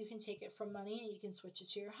money, you can take it from money and you can switch it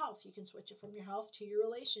to your health. You can switch it from your health to your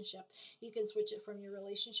relationship. You can switch it from your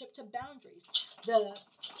relationship to boundaries.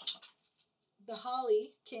 The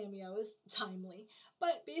Holly cameo is timely,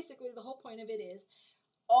 but basically the whole point of it is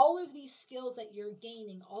all of these skills that you're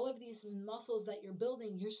gaining, all of these muscles that you're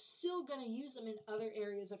building, you're still going to use them in other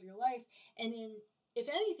areas of your life. And if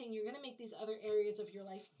anything, you're going to make these other areas of your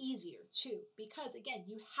life easier too, because again,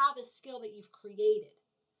 you have a skill that you've created.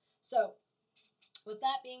 So with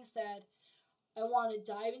that being said, I want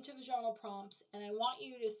to dive into the journal prompts, and I want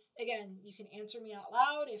you to, again, you can answer me out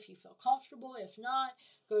loud if you feel comfortable. If not,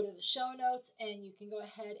 go to the show notes and you can go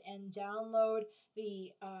ahead and download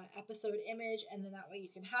the episode image, and then that way you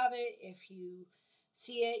can have it. If you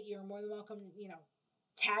see it, you're more than welcome,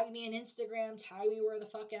 tag me on Instagram, tag me where the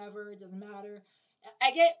fuck ever, it doesn't matter.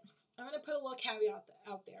 I'm going to put a little caveat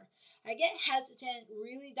out there. I get hesitant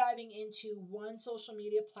really diving into one social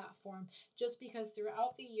media platform just because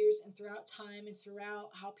throughout the years and throughout time and throughout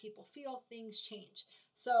how people feel, things change.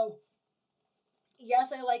 So,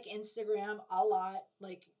 yes, I like Instagram a lot.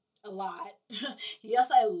 Yes,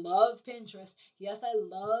 I love Pinterest. Yes, I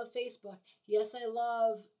love Facebook. Yes, I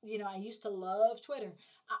love, I used to love Twitter.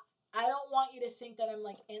 I don't want you to think that I'm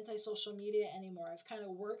like anti-social media anymore. I've kind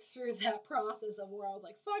of worked through that process of where I was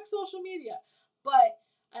like, fuck social media. But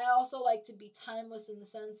I also like to be timeless in the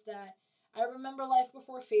sense that I remember life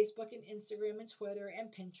before Facebook and Instagram and Twitter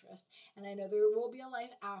and Pinterest. And I know there will be a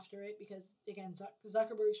life after it because, again,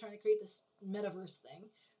 Zuckerberg's trying to create this metaverse thing.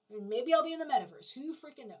 And maybe I'll be in the metaverse. Who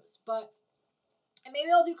freaking knows? And maybe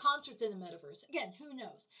I'll do concerts in the metaverse. Again, who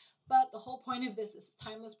knows? But the whole point of this is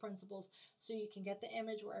timeless principles, so you can get the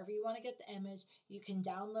image wherever you want to get the image. You can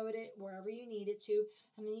download it wherever you need it to,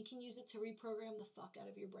 and then you can use it to reprogram the fuck out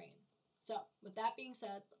of your brain. So, with that being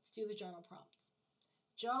said, let's do the journal prompts.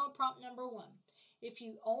 Journal prompt number 1. If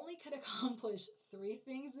you only could accomplish 3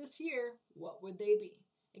 things this year, what would they be?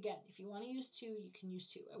 Again, if you want to use 2, you can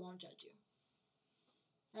use 2. I won't judge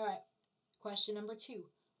you. All right. Question number 2.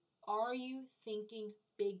 Are you thinking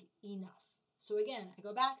big enough? So again, I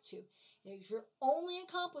go back to, if you're only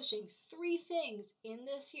accomplishing 3 things in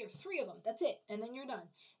this year, 3 of them, that's it, and then you're done.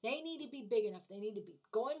 They need to be big enough. They need to be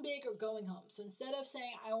going big or going home. So instead of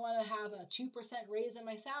saying, I want to have a 2% raise in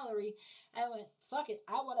my salary, I went, fuck it,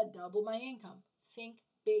 I want to double my income. Think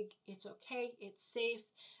big. It's okay. It's safe.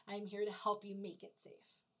 I'm here to help you make it safe.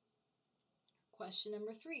 Question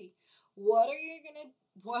number 3. What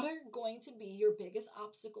are going to be your biggest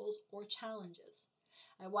obstacles or challenges?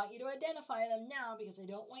 I want you to identify them now because I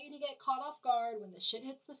don't want you to get caught off guard when the shit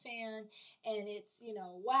hits the fan and it's,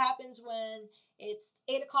 what happens when it's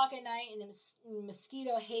 8 o'clock at night in a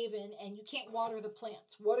mosquito haven and you can't water the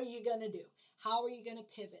plants. What are you going to do? How are you going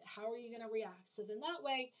to pivot? How are you going to react? So then that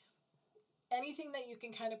way, anything that you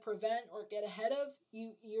can kind of prevent or get ahead of,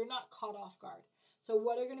 you're not caught off guard. So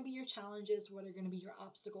what are going to be your challenges? What are going to be your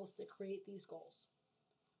obstacles to create these goals?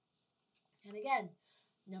 And again,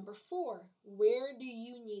 number 4, where do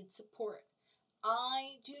you need support?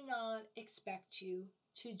 I do not expect you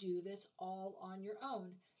to do this all on your own.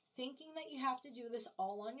 Thinking that you have to do this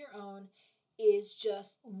all on your own is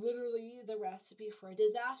just literally the recipe for a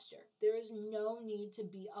disaster. There is no need to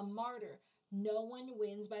be a martyr. No one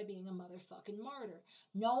wins by being a motherfucking martyr.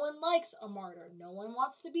 No one likes a martyr. No one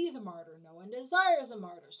wants to be the martyr. No one desires a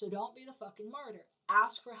martyr. So don't be the fucking martyr.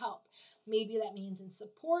 Ask for help. Maybe that means in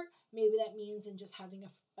support. Maybe that means in just having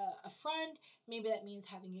a friend. Maybe that means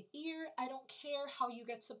having an ear. I don't care how you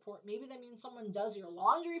get support. Maybe that means someone does your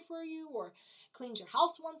laundry for you or cleans your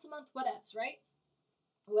house once a month, whatevs, right?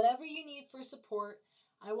 Whatever you need for support,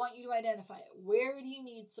 I want you to identify it. Where do you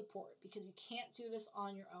need support? Because you can't do this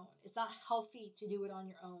on your own. It's not healthy to do it on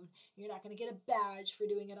your own. You're not going to get a badge for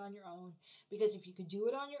doing it on your own. Because if you could do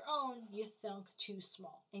it on your own, you thunk too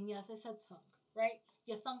small. And yes, I said thunk, right?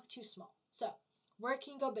 You thunk too small. So, where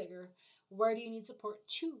can you go bigger? Where do you need support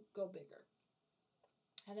to go bigger?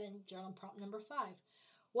 And then journal prompt number 5.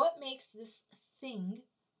 What makes this thing,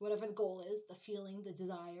 whatever the goal is, the feeling, the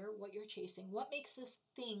desire, what you're chasing, what makes this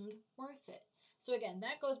thing worth it? So again,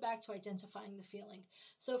 that goes back to identifying the feeling.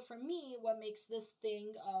 So for me, what makes this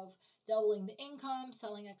thing of doubling the income,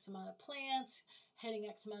 selling X amount of plants, hitting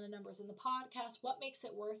X amount of numbers in the podcast, what makes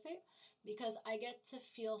it worth it? because I get to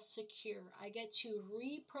feel secure. I get to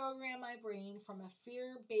reprogram my brain from a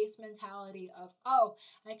fear-based mentality of, oh,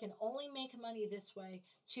 I can only make money this way,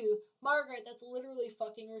 to, Margaret, that's literally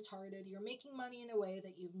fucking retarded. You're making money in a way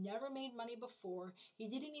that you've never made money before. You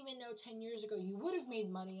didn't even know 10 years ago you would have made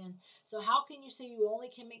money in. So how can you say you only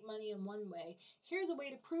can make money in one way? Here's a way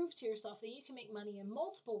to prove to yourself that you can make money in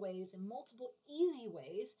multiple ways, in multiple easy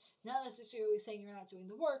ways. Not necessarily saying you're not doing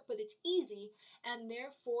the work, but it's easy, and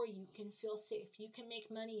therefore you can feel safe. You can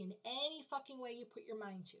make money in any fucking way you put your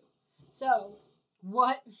mind to. So,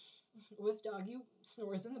 what, with Doggy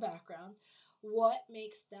snores in the background, what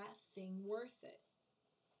makes that thing worth it?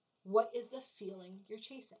 What is the feeling you're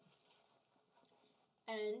chasing?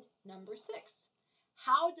 And number 6,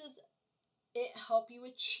 how does it help you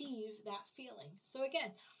achieve that feeling? So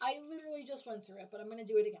again, I literally just went through it, but I'm going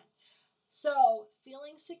to do it again. So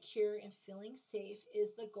feeling secure and feeling safe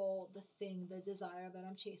is the goal, the thing, the desire that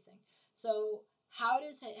I'm chasing. So how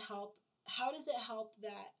does it help? How does it help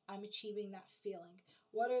that I'm achieving that feeling?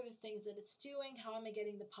 What are the things that it's doing? How am I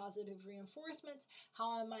getting the positive reinforcements?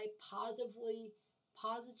 How am I positively,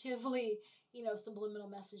 subliminal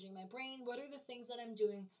messaging my brain? What are the things that I'm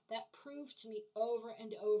doing that prove to me over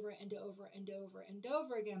and over and over and over and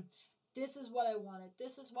over again, this is what I wanted.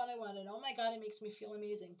 This is what I wanted. Oh my God, it makes me feel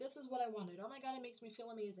amazing. This is what I wanted. Oh my God, it makes me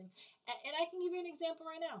feel amazing. And I can give you an example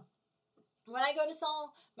right now. When I go to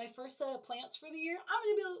sell my first set of plants for the year, I'm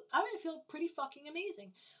gonna feel pretty fucking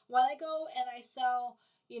amazing. When I go and I sell,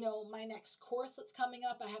 my next course that's coming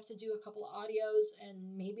up, I have to do a couple of audios, and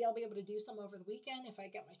maybe I'll be able to do some over the weekend if I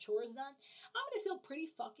get my chores done. I'm gonna feel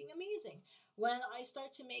pretty fucking amazing. When I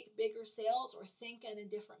start to make bigger sales or think in a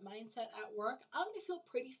different mindset at work, I'm going to feel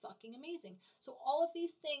pretty fucking amazing. So all of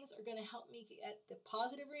these things are going to help me get the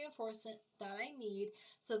positive reinforcement that I need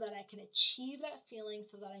so that I can achieve that feeling,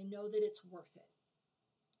 so that I know that it's worth it.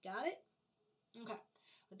 Got it? Okay.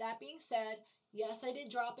 With that being said, yes, I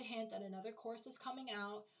did drop a hint that another course is coming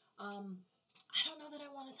out. I don't know that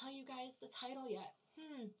I want to tell you guys the title yet.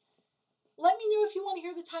 Let me know if you want to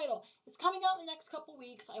hear the title. It's coming out in the next couple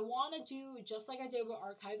weeks. I want to do just like I did with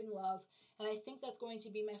Archiving Love, and I think that's going to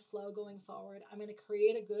be my flow going forward. I'm going to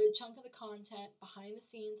create a good chunk of the content behind the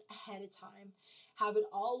scenes ahead of time, have it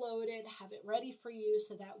all loaded, have it ready for you,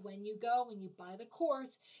 so that when you buy the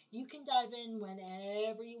course, you can dive in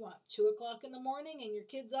whenever you want. 2 o'clock in the morning and your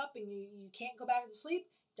kid's up and you can't go back to sleep,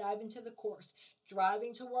 dive into the course.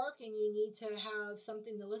 Driving to work and you need to have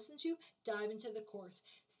something to listen to, dive into the course.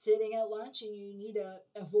 Sitting at lunch and you need to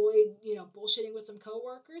avoid, bullshitting with some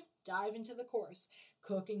coworkers, dive into the course.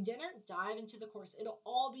 Cooking dinner, dive into the course. It'll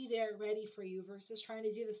all be there ready for you versus trying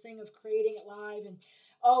to do this thing of creating it live and,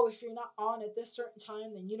 if you're not on at this certain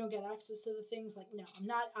time, then you don't get access to the things. Like, no,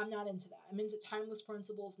 I'm not into that. I'm into timeless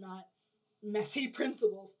principles, not messy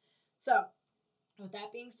principles. So, with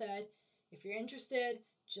that being said, if you're interested,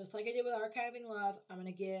 just like I did with Archiving Love, I'm going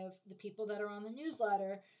to give the people that are on the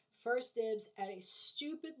newsletter first dibs at a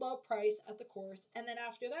stupid low price at the course. And then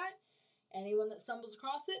after that, anyone that stumbles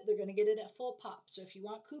across it, they're going to get it at full pop. So if you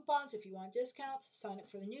want coupons, if you want discounts, sign up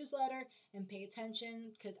for the newsletter and pay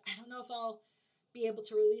attention, because I don't know if I'll be able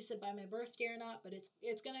to release it by my birthday or not, but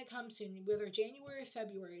it's going to come soon. Whether January or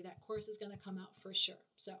February, that course is going to come out for sure.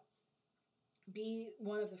 So be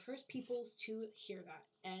one of the first peoples to hear that.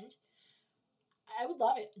 And I would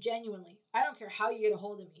love it, genuinely. I don't care how you get a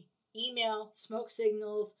hold of me. Email, smoke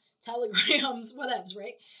signals, telegrams, whatevs,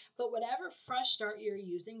 right? But whatever fresh start you're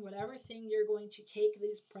using, whatever thing you're going to take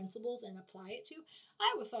these principles and apply it to,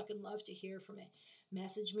 I would fucking love to hear from it.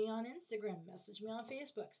 Message me on Instagram, message me on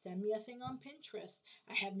Facebook, send me a thing on Pinterest.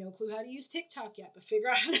 I have no clue how to use TikTok yet, but figure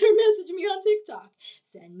out how to message me on TikTok.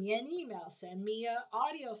 Send me an email, send me an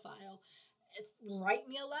audio file, write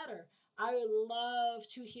me a letter. I would love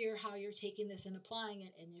to hear how you're taking this and applying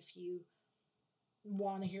it. And if you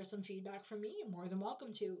want to hear some feedback from me, you're more than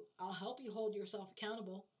welcome to. I'll help you hold yourself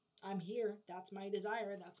accountable. I'm here. That's my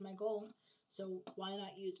desire. That's my goal. So why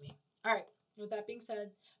not use me? All right. With that being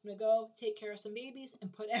said, I'm going to go take care of some babies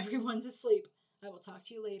and put everyone to sleep. I will talk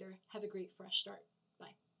to you later. Have a great fresh start.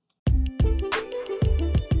 Bye.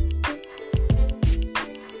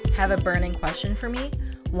 Have a burning question for me?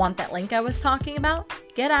 Want that link I was talking about?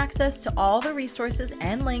 Get access to all the resources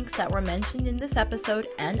and links that were mentioned in this episode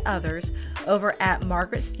and others over at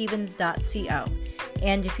margaretstevens.co.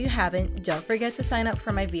 And if you haven't, don't forget to sign up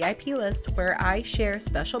for my VIP list where I share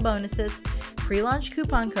special bonuses, pre-launch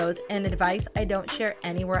coupon codes, and advice I don't share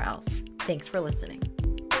anywhere else. Thanks for listening.